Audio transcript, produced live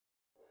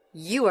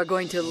You are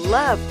going to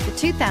love the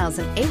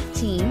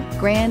 2018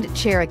 Grand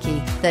Cherokee.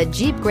 The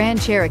Jeep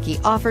Grand Cherokee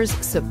offers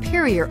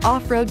superior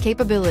off-road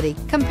capability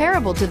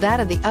comparable to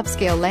that of the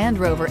upscale Land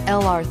Rover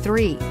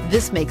LR3.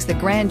 This makes the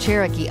Grand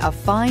Cherokee a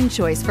fine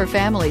choice for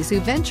families who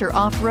venture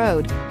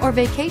off-road or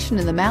vacation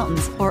in the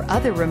mountains or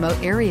other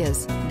remote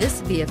areas.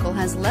 This vehicle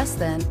has less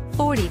than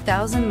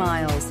 40,000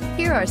 miles.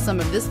 Here are some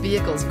of this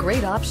vehicle's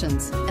great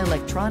options: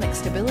 electronic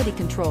stability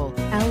control,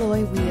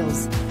 alloy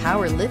wheels,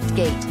 power lift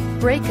gate,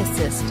 brake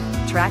assist,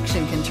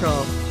 traction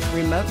control,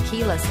 remote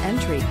keyless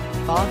entry,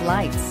 fog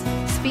lights,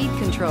 speed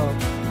control,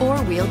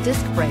 four-wheel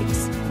disc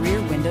brakes,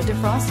 rear window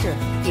defroster.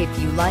 If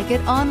you like it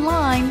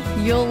online,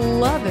 you'll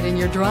love it in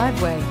your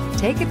driveway.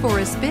 Take it for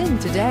a spin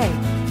today.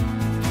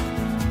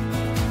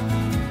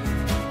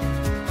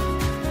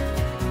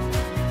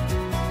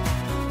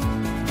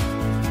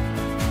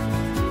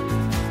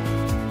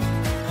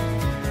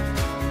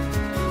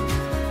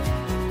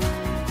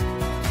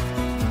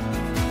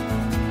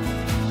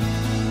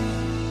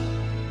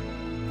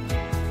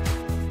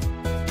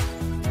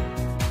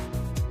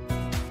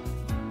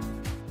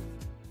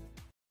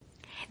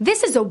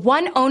 This is a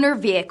one-owner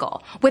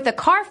vehicle with a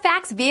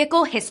Carfax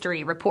Vehicle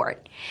History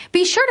Report.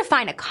 Be sure to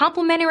find a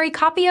complimentary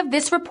copy of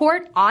this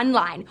report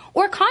online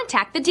or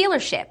contact the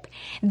dealership.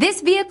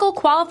 This vehicle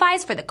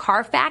qualifies for the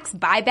Carfax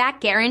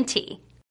Buyback Guarantee.